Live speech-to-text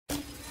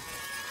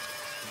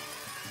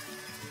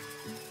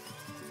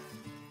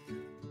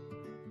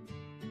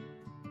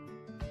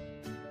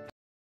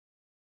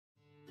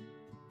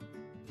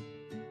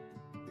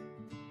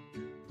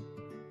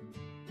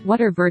What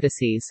are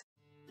vertices?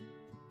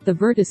 The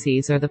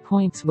vertices are the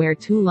points where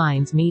two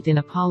lines meet in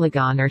a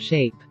polygon or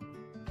shape.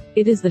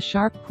 It is the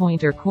sharp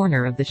point or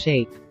corner of the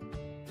shape.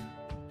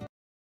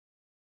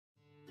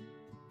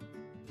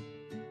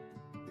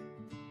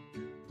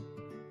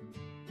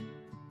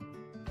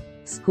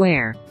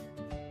 Square.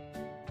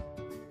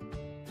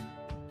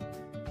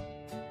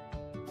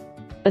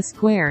 A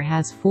square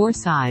has 4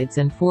 sides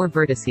and 4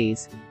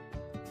 vertices.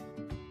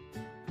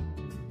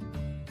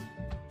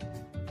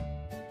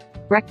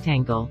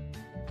 Rectangle.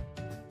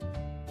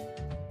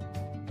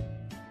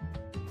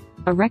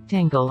 A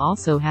rectangle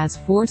also has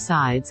 4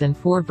 sides and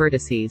 4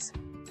 vertices.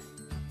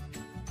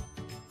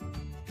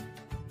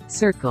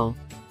 Circle.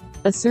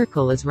 A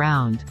circle is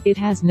round. It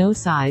has no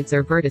sides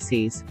or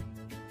vertices.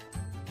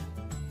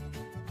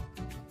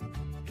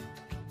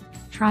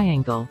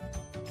 Triangle.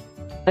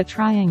 A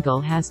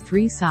triangle has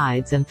 3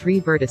 sides and 3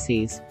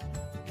 vertices.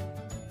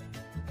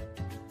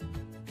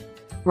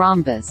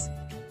 Rhombus.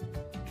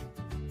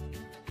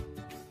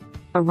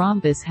 A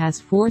rhombus has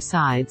 4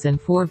 sides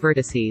and 4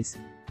 vertices.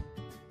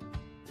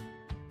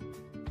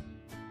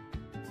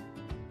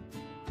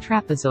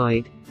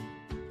 Trapezoid.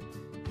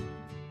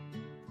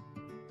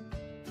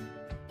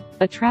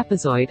 A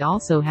trapezoid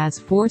also has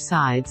 4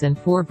 sides and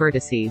 4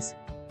 vertices.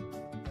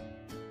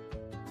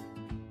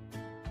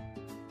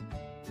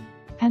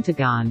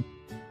 Pentagon.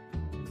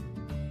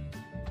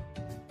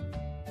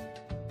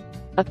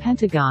 A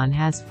pentagon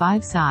has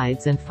 5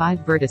 sides and 5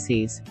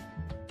 vertices.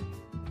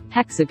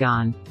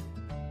 Hexagon.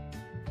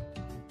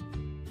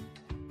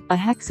 A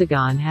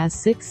hexagon has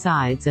 6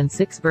 sides and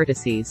 6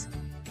 vertices.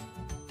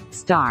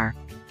 Star.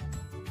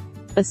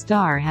 A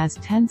star has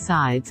 10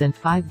 sides and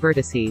 5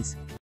 vertices.